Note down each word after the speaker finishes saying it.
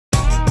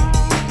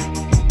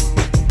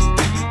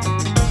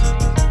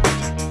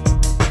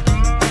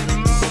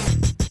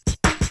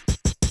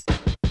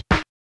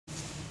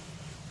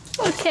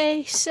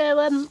Okay, so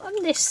on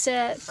this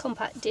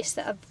compact disc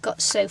that I've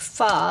got so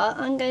far,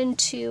 I'm going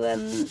to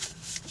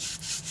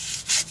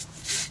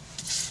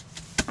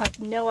I have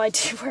no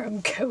idea where I'm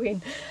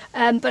going,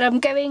 but I'm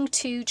going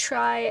to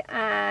try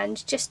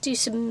and just do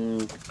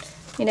some,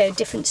 you know,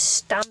 different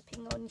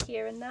stamping on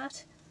here and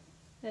that.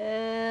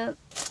 I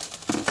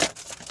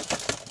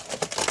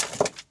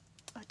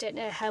don't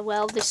know how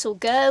well this will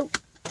go,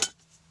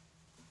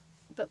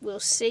 but we'll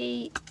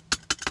see.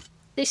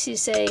 This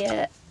is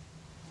a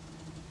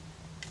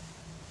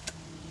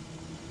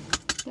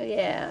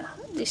yeah,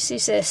 this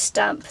is a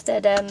stamp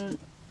that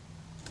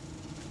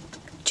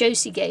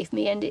Josie gave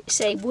me, and it's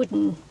a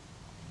wooden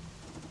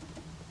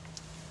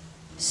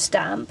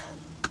stamp,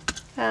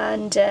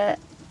 and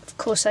of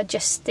course I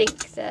just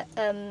think that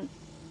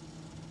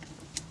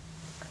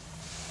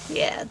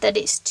yeah, that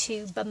it's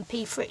too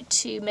bumpy for it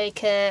to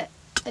make a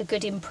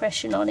good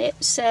impression on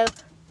it, so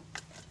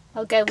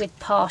I'll go with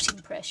part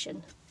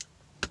impression,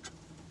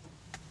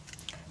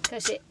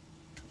 because it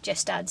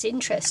just adds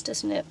interest,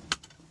 doesn't it?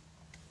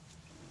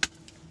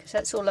 Because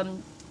that's all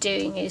I'm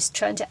doing, is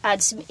trying to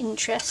add some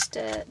interest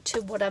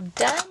to what I've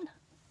done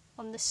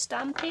on the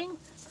stamping.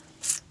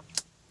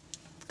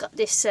 Got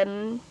this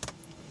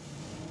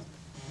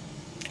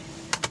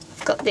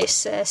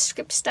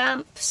script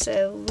stamp,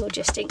 so we'll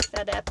just ink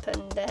that up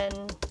and then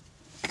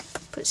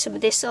put some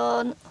of this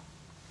on.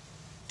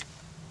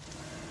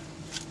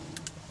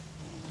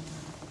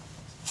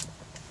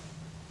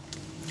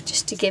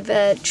 Just to give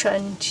try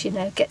and, you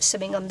know, get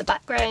something on the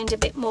background a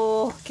bit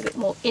more, give it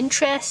more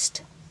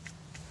interest.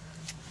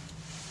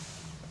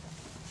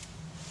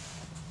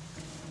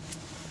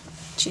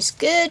 Which is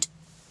good.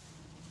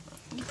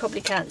 You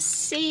probably can't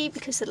see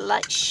because the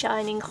light's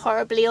shining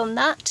horribly on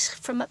that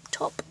from up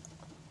top.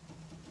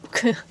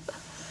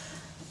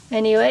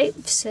 Anyway,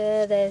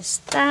 so there's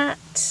that.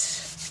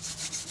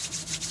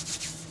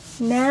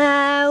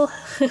 Now,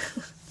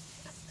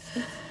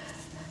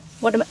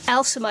 what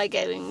else am I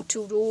going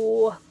to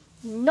do?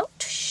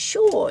 Not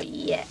sure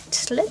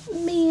yet. Let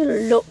me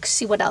look,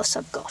 see what else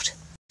I've got.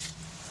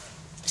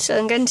 So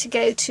I'm going to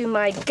go to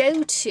my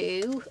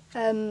go-to.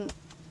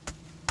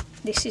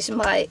 This is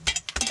my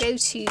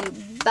go-to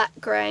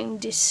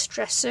background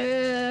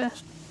distresser,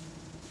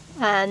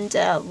 and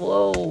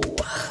whoa,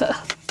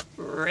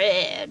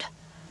 red.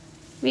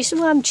 The reason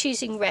why I'm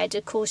choosing red,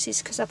 of course,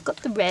 is because I've got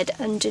the red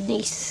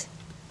underneath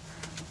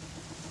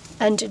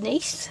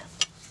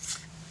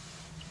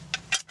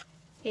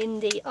in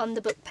the on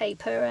the book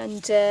paper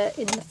and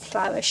in the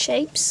flower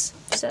shapes,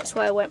 so that's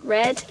why I went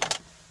red.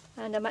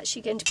 And I'm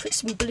actually going to put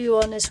some blue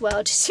on as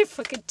well, just if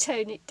I can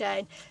tone it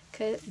down.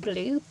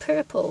 Blue,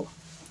 purple.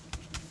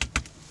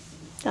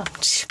 Oh,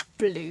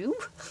 blue.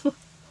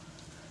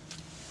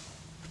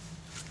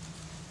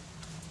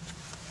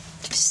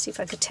 Just see if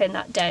I could tone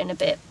that down a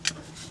bit.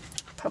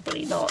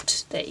 Probably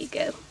not. There you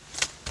go.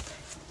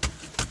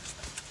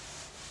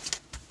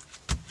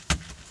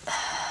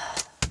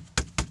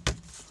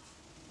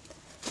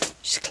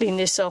 Just clean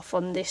this off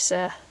on this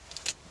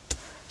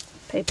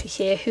paper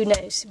here. Who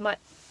knows? It might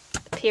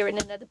appear in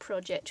another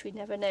project. We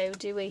never know,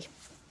 do we?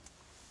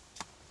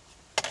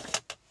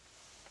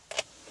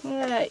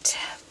 Right.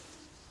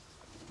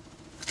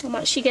 I'm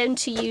actually going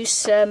to use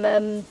some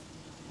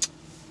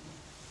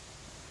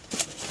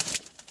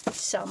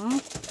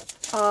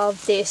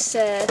of this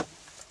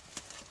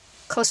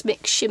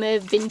Cosmic Shimmer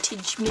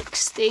Vintage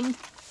Mix thing.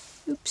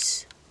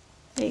 Oops,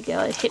 there you go,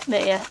 I hit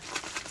me. I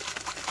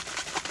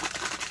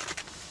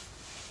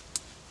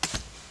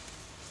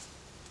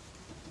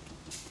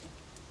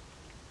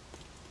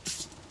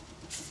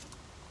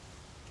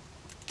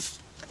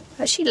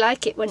actually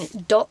like it when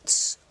it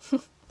dots.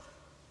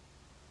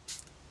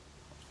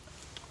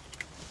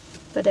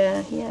 But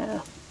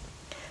yeah,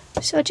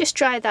 so I'll just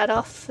dry that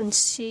off and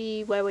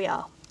see where we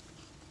are.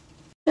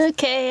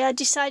 Okay, I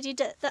decided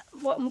that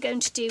what I'm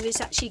going to do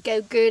is actually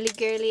go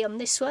girly on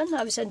this one.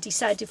 I was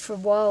undecided for a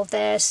while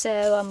there,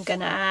 so I'm going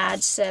to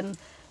add some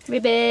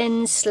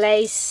ribbons,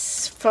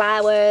 lace,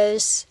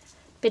 flowers,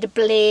 bit of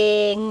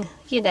bling,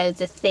 you know,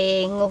 the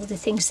thing, all the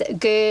things that are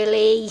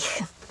girly.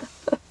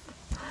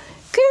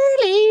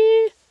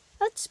 Girly,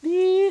 that's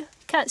me.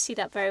 Can't see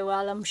that very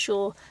well, I'm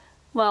sure.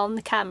 Well, on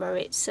the camera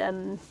it's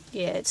yeah,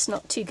 it's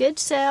not too good,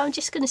 so I'm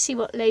just going to see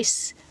what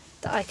lace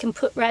that I can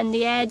put around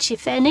the edge,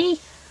 if any,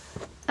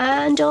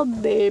 and I'll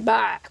be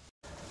back.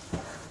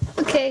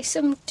 Okay, so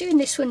I'm doing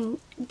this one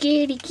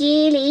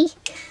girly,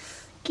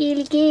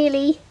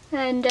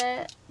 and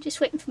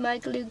just waiting for my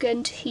glue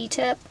gun to heat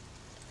up,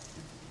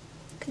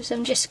 because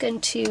I'm just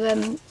going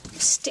to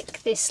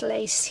stick this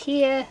lace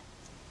here.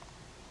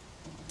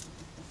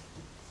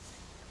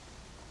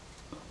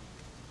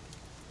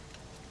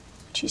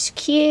 Which is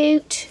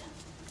cute,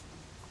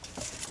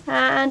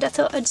 and I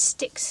thought I'd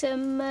stick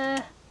some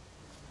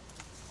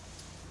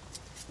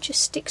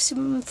just stick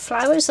some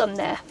flowers on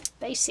there.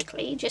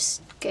 Basically,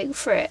 just go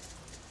for it.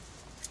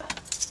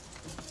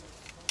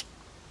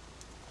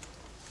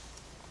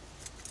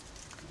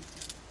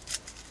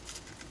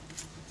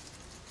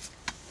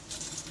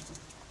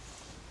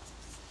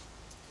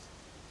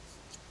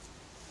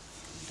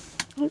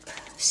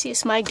 See,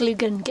 it's my glue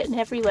gun getting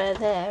everywhere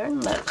there,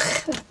 and look.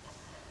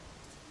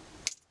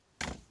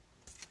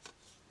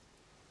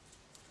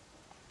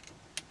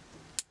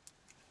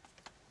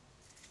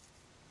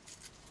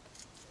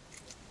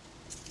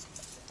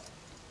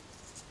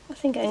 I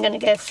think I'm going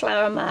to go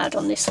flower mad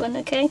on this one,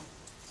 okay?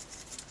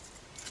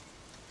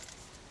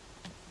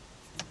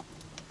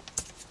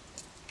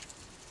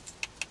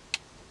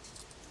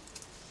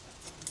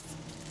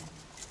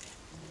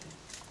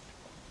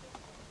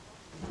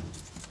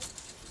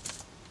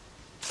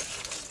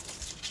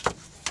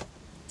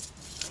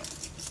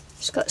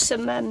 It's got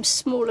some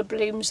smaller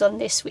blooms on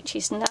this, which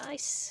is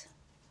nice.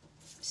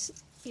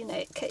 You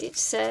know,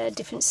 it's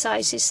different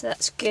sizes, so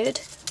that's good.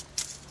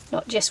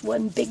 Not just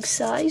one big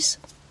size.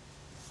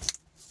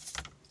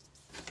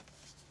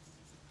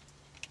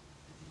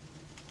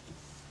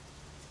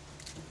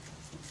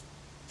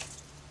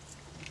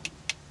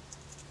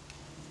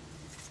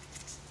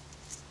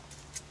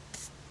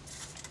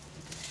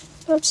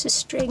 Lots of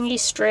stringy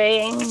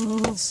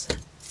strings.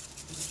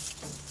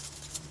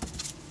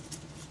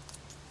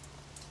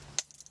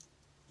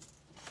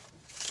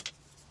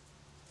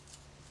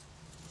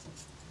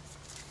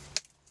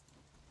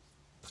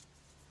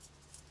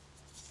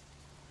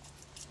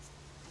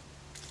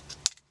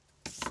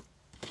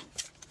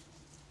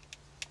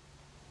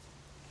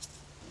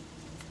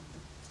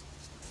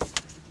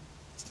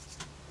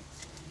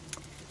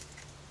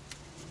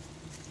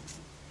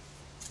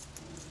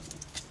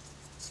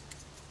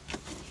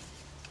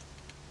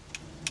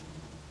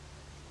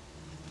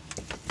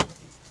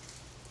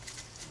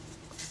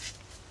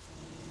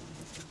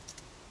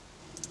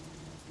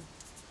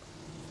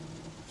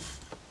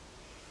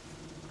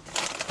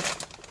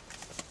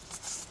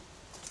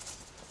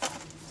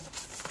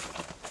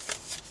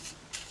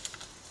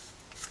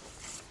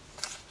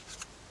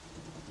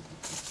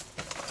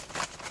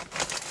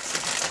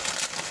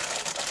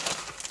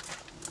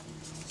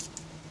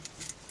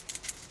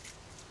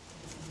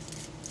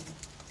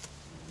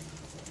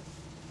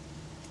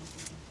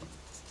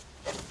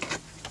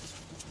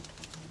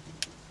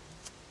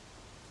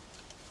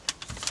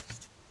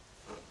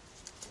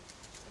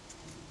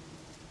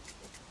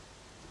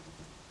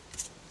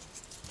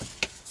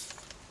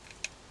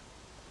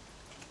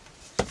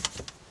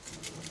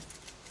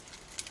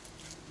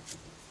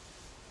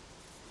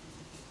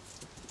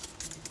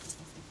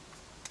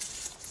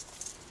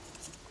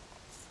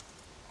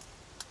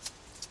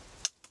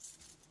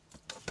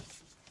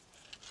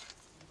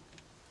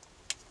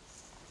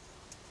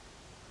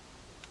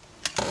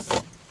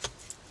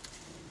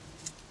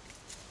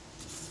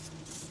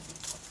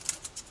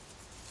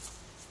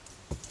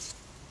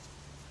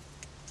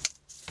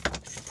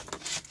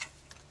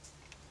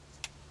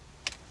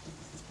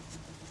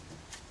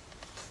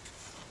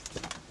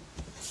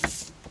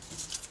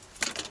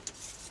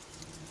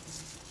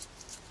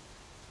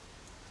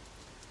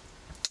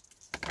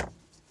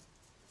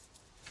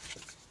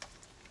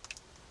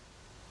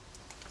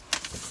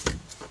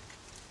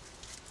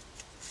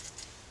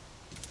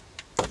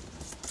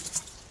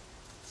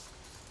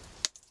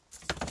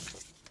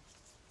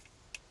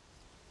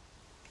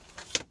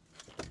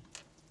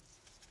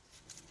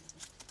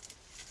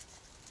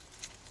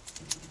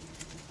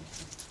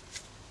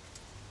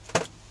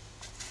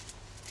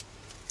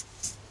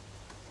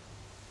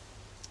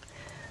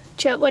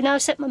 When I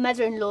was at my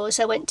mother-in-law's,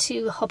 I went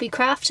to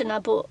Hobbycraft and I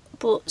bought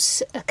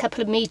a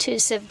couple of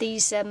meters of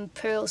these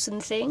pearls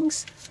and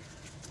things,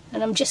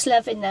 and I'm just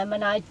loving them,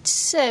 and I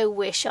so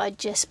wish I'd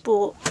just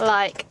bought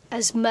like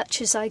as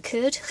much as I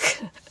could.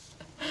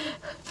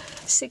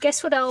 So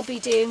guess what I'll be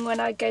doing when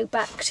I go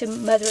back to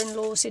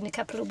mother-in-law's in a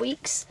couple of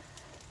weeks,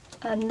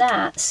 and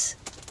that's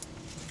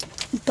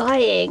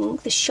buying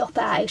the shop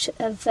out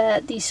of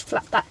these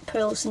flat back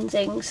pearls and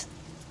things.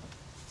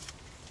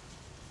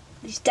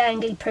 These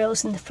dangly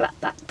pearls and the flat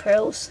back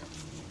pearls,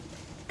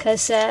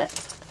 because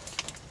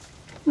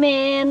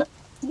man,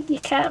 you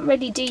can't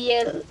really do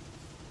your,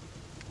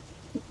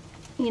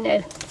 you know,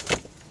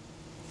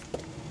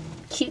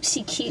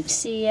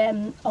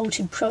 cutesy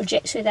altered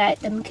projects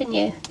without them, can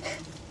you?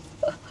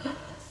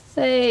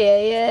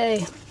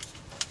 Hey.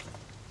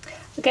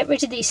 I'll get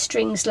rid of these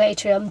strings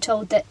later. I'm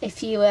told that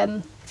if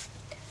you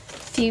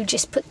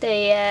just put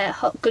the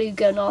hot glue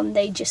gun on,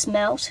 they just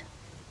melt,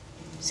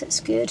 so it's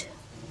good.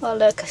 Oh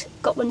look, I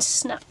got one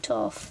snapped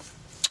off.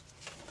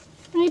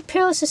 How many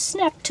pearls are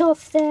snapped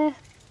off there?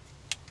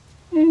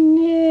 Oh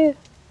no.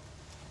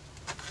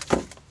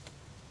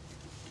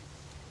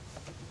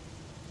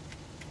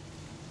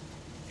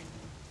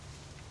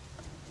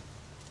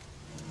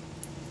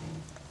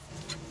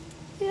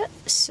 Yeah,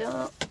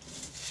 so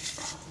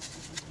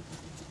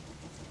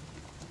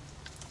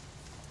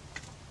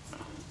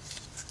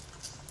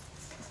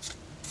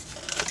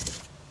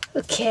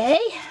okay.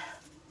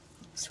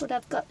 That's what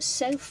I've got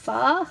so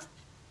far.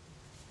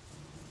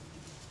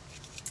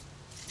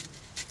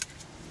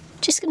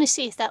 Just going to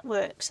see if that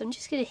works. I'm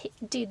just going to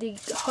do the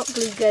hot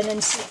glue gun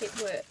and see if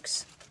it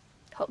works.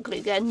 Hot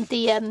glue gun,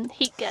 the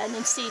heat gun,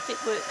 and see if it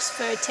works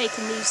for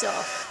taking these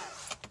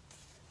off.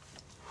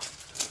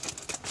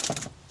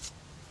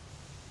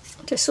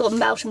 to sort of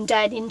melt them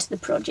down into the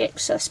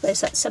project, so I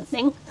suppose that's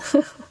something.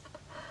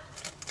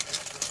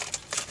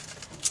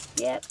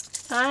 Yep,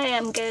 I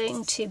am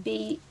going to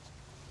be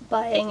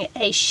buying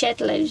a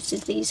shed loads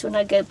of these when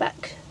I go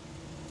back.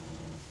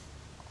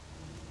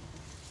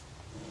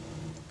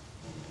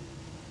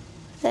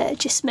 They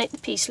just make the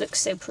piece look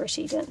so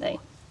pretty, don't they?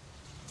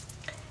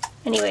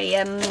 Anyway,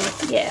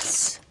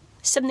 yes,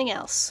 something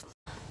else.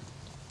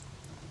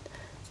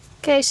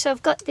 Okay, so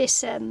I've got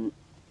this, is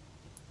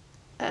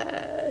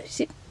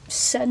it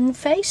sun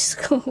face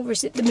or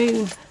is it the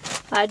moon?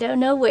 I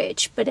don't know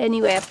which, but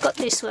anyway, I've got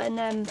this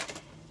one.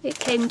 It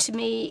came to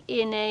me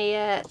in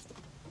a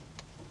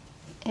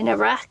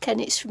rack, and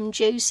it's from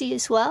Josie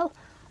as well,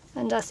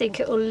 and I think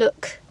it will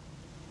look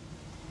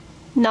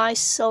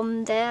nice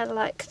on there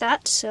like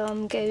that, so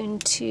I'm going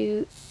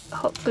to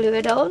hot glue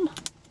it on.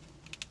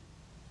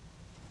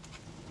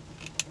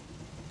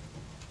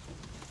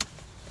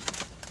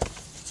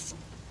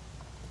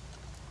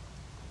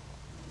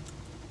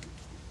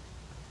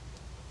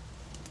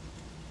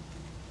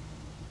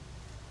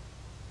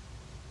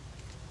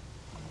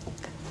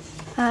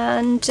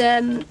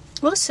 And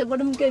also what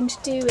I'm going to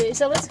do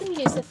is, I was going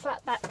to use the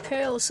flat back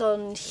pearls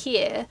on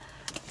here,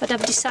 but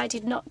I've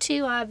decided not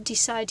to. I've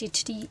decided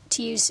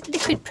to use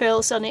liquid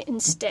pearls on it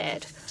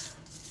instead.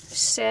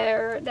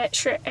 So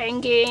that's your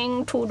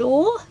hanging to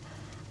do,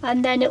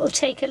 and then it will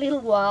take a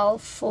little while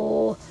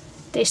for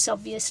this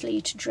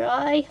obviously to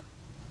dry.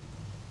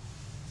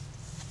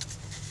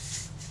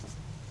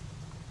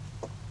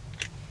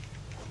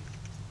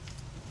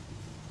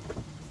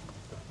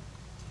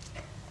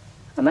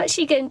 I'm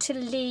actually going to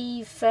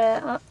leave,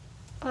 I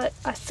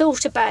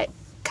thought about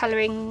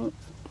colouring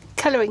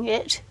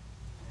it,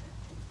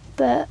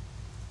 but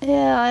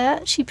yeah, I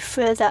actually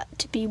prefer that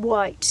to be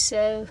white,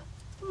 so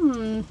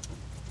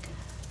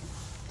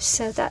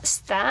so that's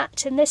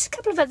that. And there's a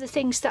couple of other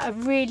things that I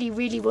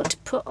really want to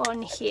put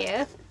on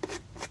here,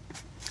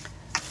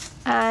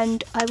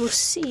 and I will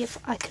see if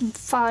I can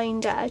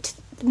find out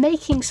the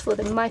makings for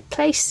them. My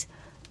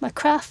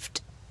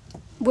craft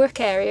work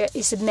area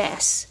is a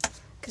mess,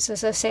 because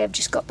as I say, I've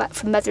just got back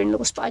from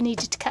mother-in-law's, but I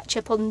needed to catch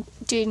up on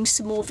doing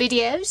some more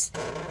videos.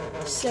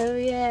 So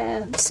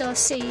yeah, so I'll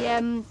see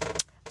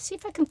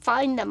if I can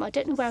find them. I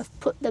don't know where I've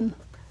put them,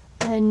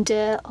 and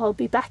I'll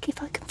be back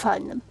if I can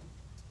find them.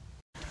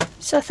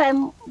 So I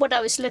found what I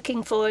was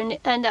looking for,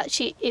 and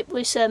actually it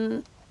was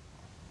some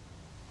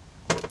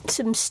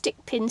stick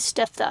pin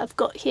stuff that I've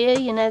got here,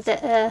 you know,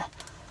 that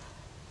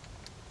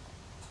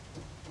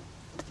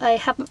I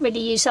haven't really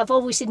used. I've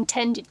always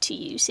intended to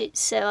use it,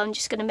 so I'm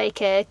just going to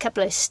make a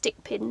couple of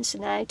stick pins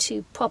now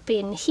to pop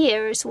in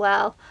here as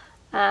well.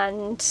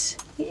 And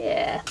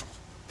yeah,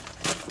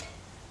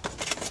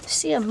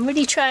 see, I'm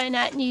really trying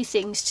out new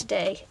things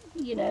today.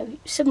 You know,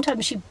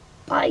 sometimes you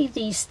buy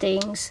these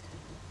things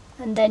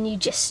and then you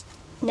just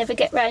never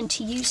get round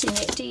to using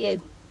it, do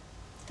you?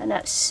 And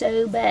that's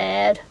so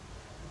bad.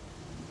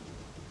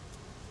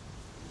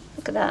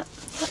 Look at that.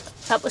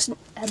 That wasn't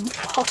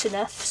hot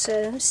enough,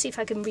 so let's see if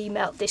I can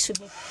remelt this with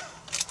me.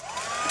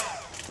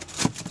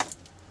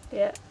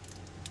 Yeah,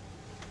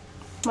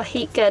 my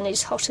heat gun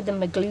is hotter than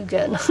my glue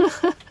gun.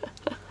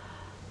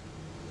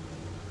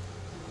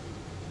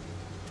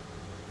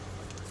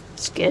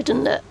 It's good,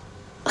 isn't it?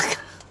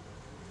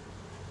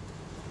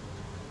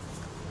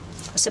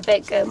 That's a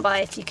bit going by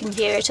if you can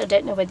hear it. I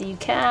don't know whether you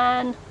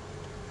can.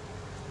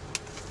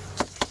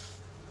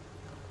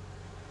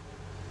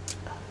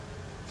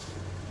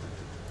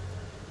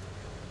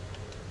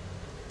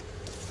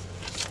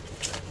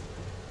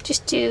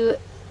 Just do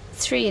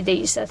 3 of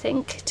these, I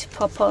think, to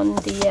pop on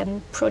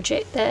the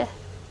project there.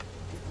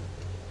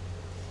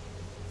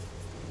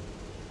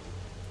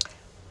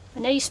 I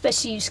know you're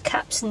supposed to use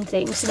caps and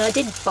things, and I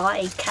did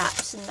buy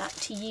caps and that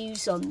to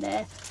use on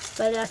there,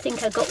 but I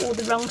think I got all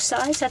the wrong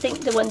size. I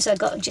think the ones I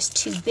got are just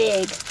too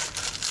big.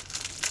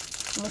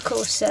 And of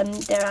course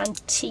they're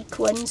antique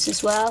ones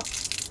as well.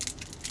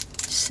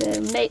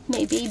 So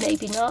maybe,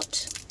 maybe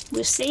not.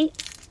 We'll see.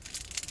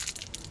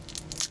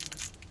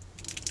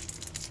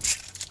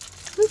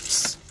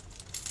 Oops.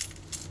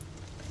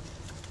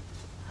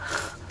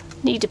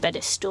 Need a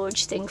better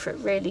storage thing for it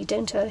really,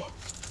 don't I?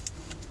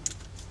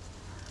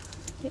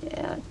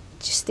 Yeah, I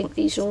just think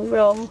these are all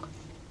wrong.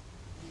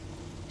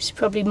 There's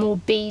probably more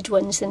bead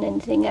ones than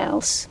anything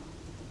else.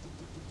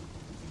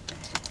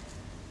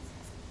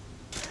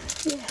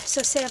 Yeah,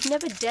 so I say I've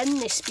never done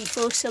this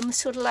before, so I'm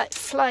sort of like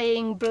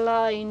flying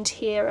blind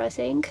here, I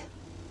think.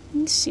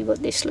 Let's see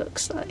what this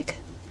looks like.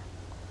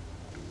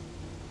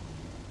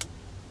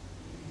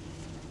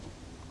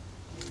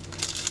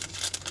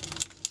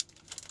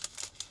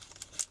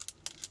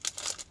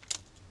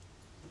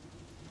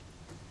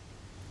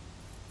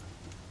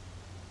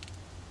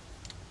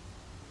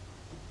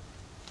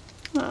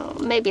 Oh,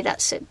 maybe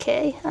that's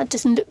okay. That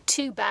doesn't look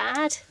too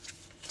bad.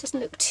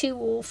 Doesn't look too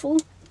awful.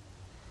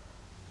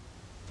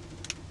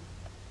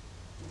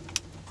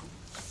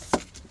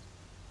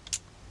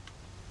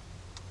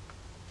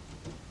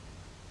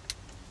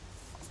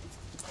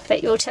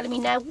 Bet you're telling me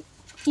now,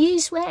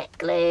 Use wet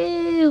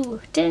glue.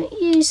 Don't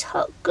use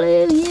hot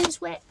glue, use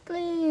wet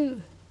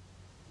glue.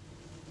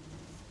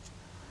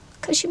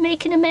 Because you're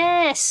making a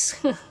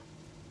mess.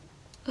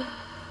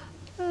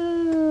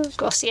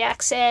 Glossy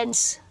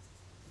accents.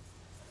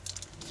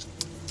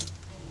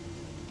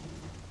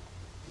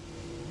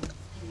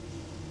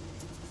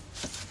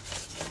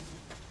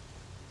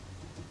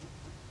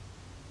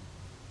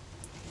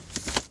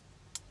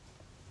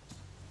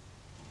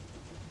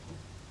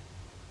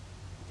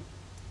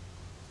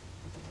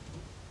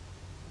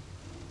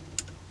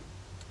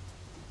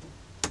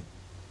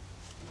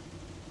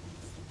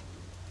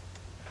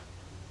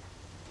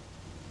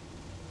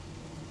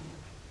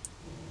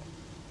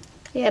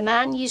 Yeah,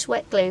 man, use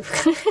wet glue.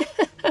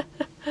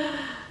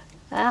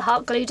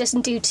 Hot glue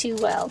doesn't do too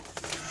well.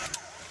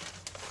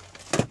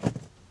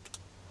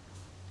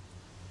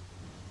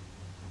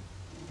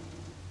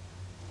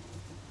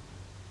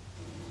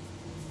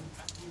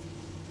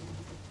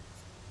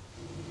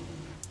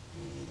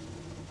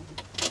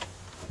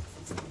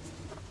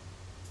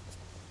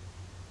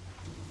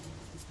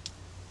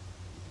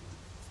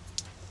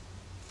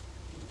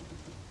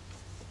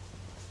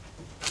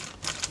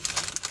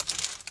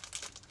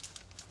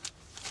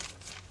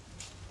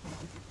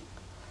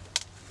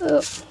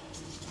 Oh.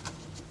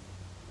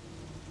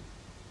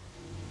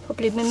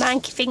 Probably my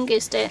manky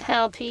fingers don't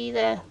help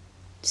either.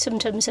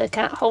 Sometimes I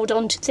can't hold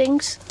on to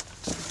things.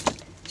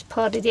 It's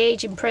part of the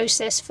aging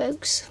process,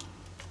 folks.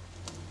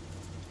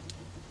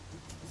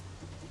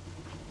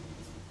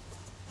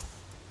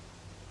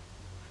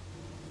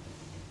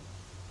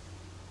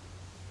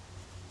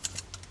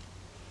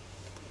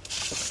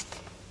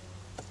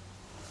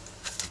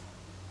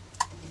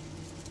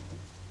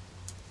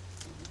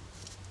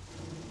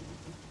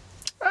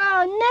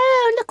 Oh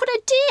no, look what I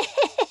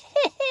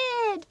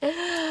did!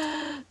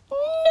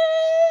 No!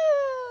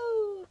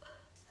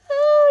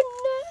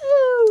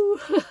 Oh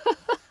no!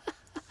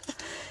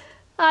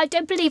 I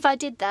don't believe I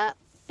did that.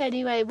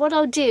 Anyway, what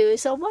I'll do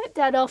is I'll wipe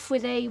that off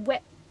with a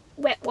wet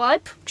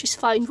wipe. Just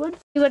find one.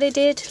 See what I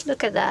did?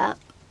 Look at that.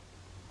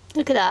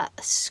 Look at that.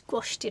 I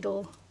squashed it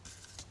all.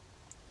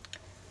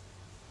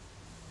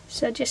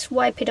 So just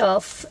wipe it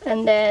off,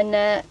 and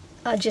then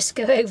I'll just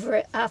go over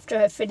it after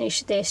I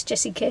finish this,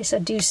 just in case I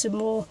do some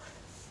more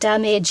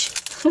damage.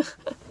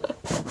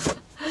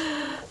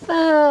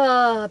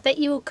 Oh, I bet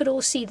you could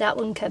all see that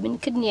one coming,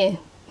 couldn't you?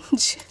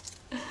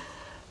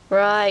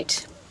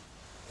 Right.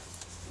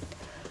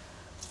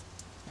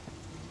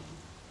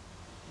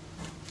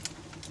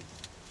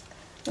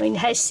 I mean,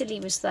 how silly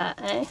was that,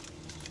 eh?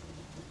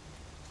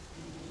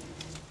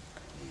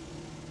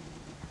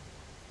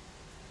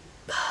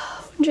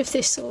 I wonder if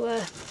this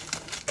will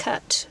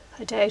cut.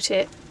 I doubt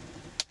it.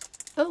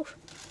 Oh.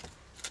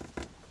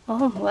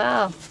 Oh,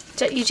 wow.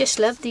 Don't you just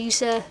love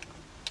these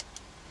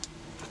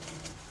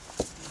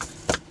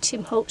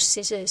Tim Holtz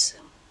scissors?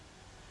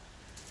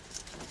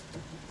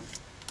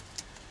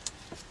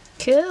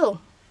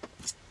 Cool.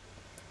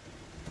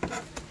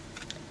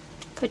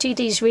 If I do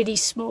these really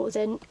small,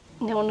 then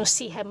no one will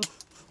see how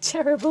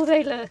terrible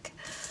they look.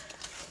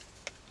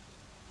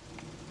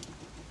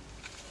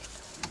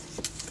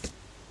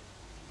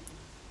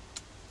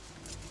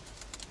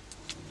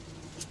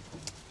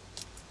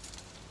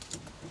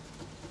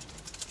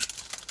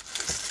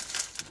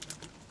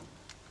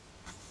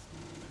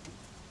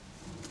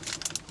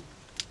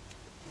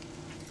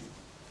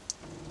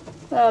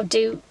 What I'll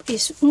do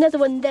is another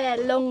one there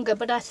longer,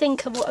 but I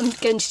think what I'm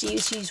going to do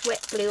is use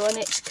wet glue on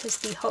it because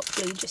the hot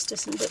glue just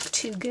doesn't look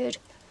too good.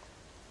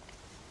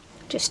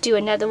 Just do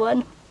another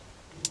one.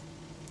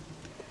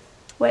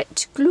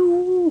 Wet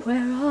glue,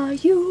 where are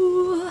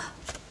you?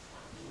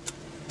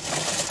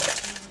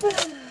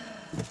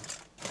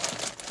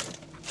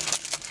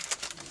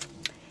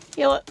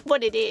 You know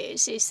what it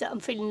is that I'm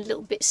feeling a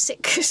little bit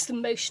sick because the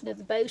motion of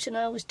the boat, and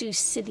I always do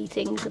silly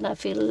things when I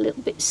feel a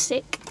little bit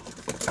sick.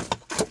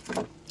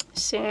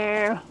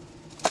 So,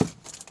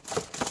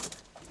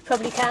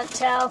 probably can't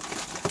tell,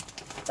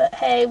 but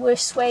hey, we're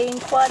swaying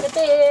quite a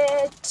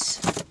bit.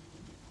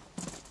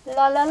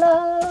 La la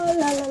la la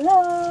la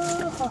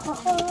la, ha ha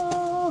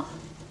ha.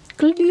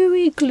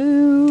 Gluey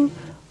glue,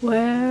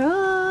 where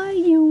are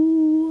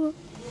you?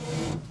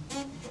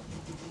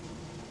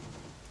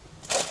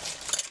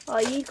 Oh,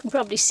 you can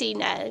probably see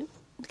now.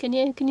 Can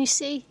you? Can you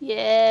see?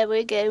 Yeah,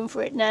 we're going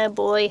for it now,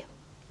 boy.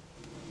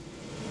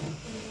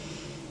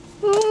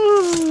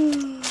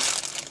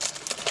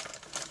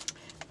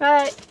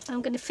 Right,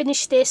 I'm going to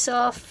finish this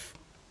off.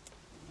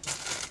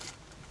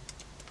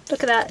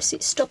 Look at that, is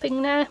it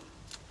stopping now?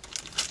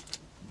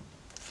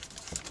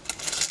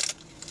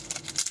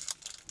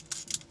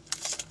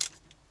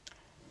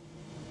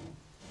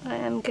 I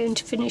am going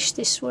to finish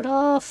this one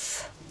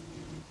off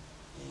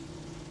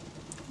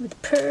with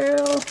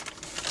pearl.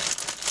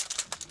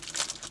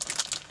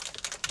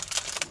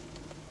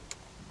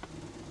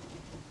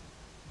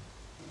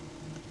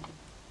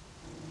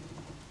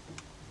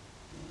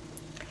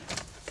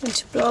 Going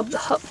to blob the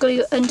hot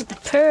glue under the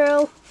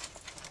pearl.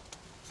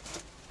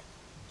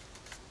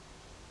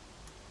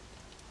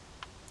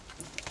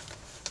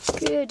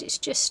 Good, it's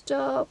just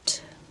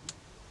stopped.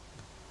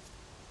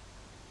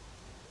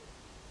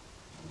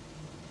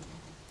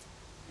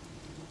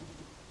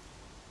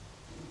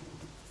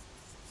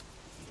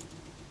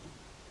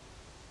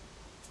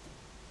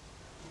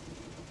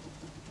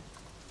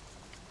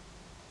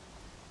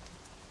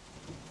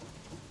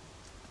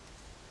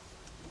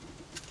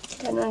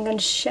 and I'm going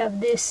to shove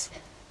this.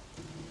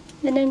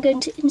 Then I'm going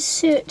to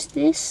insert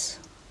this.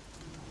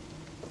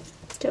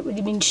 Don't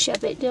really mean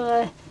shove it, do I?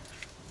 A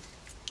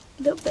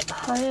little bit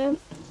higher.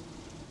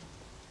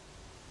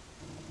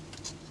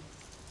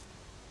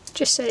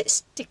 Just so it's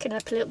sticking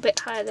up a little bit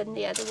higher than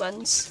the other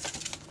ones.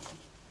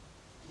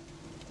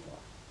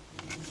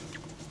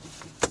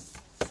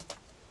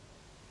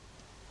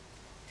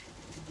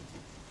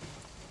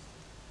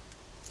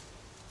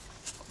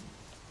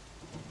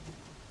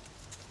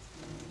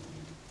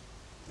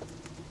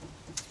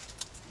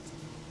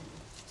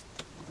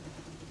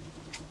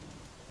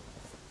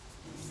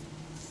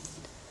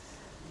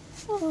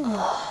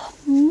 Oh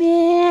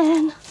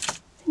man, I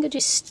think I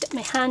just stuck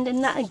my hand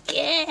in that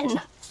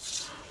again.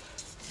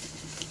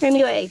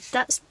 Anyway,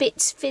 that's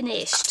bits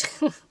finished.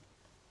 Gonna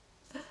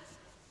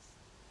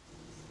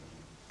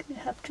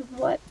have to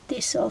wipe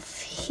this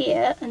off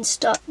here and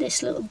start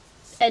this little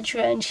edge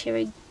around here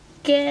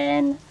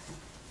again.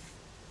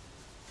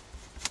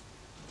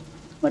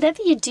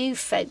 Whatever you do,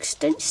 folks,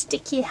 don't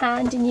stick your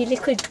hand in your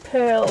liquid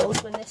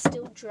pearls when they're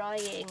still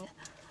drying.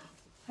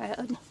 Right,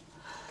 I'm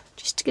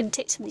just going to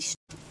take some of these.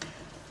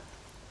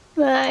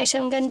 Right,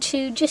 I'm going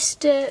to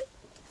just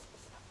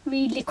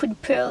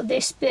re-liquid pearl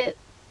this bit.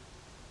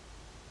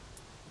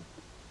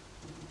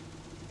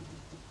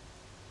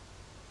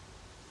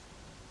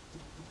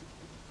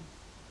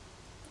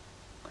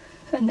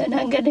 And then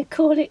I'm going to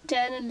cool it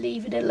down and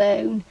leave it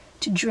alone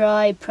to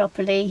dry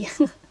properly.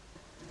 It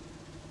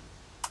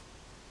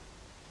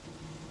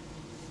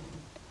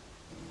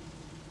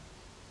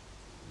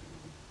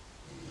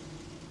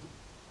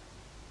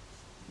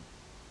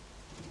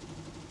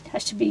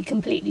has to be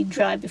completely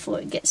dry before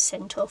it gets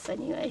sent off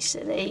anyway, so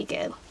there you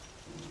go.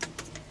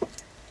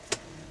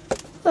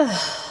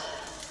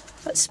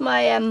 That's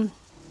my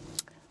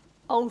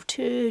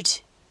altered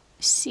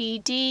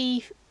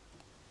CD.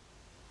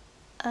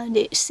 And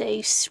it's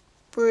a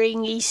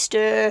spring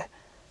Easter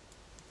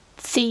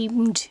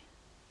themed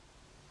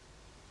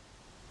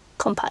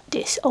compact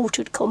disc,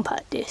 altered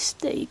compact disc.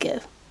 There you go.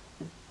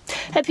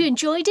 Hope you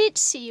enjoyed it.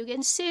 See you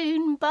again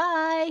soon.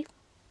 Bye.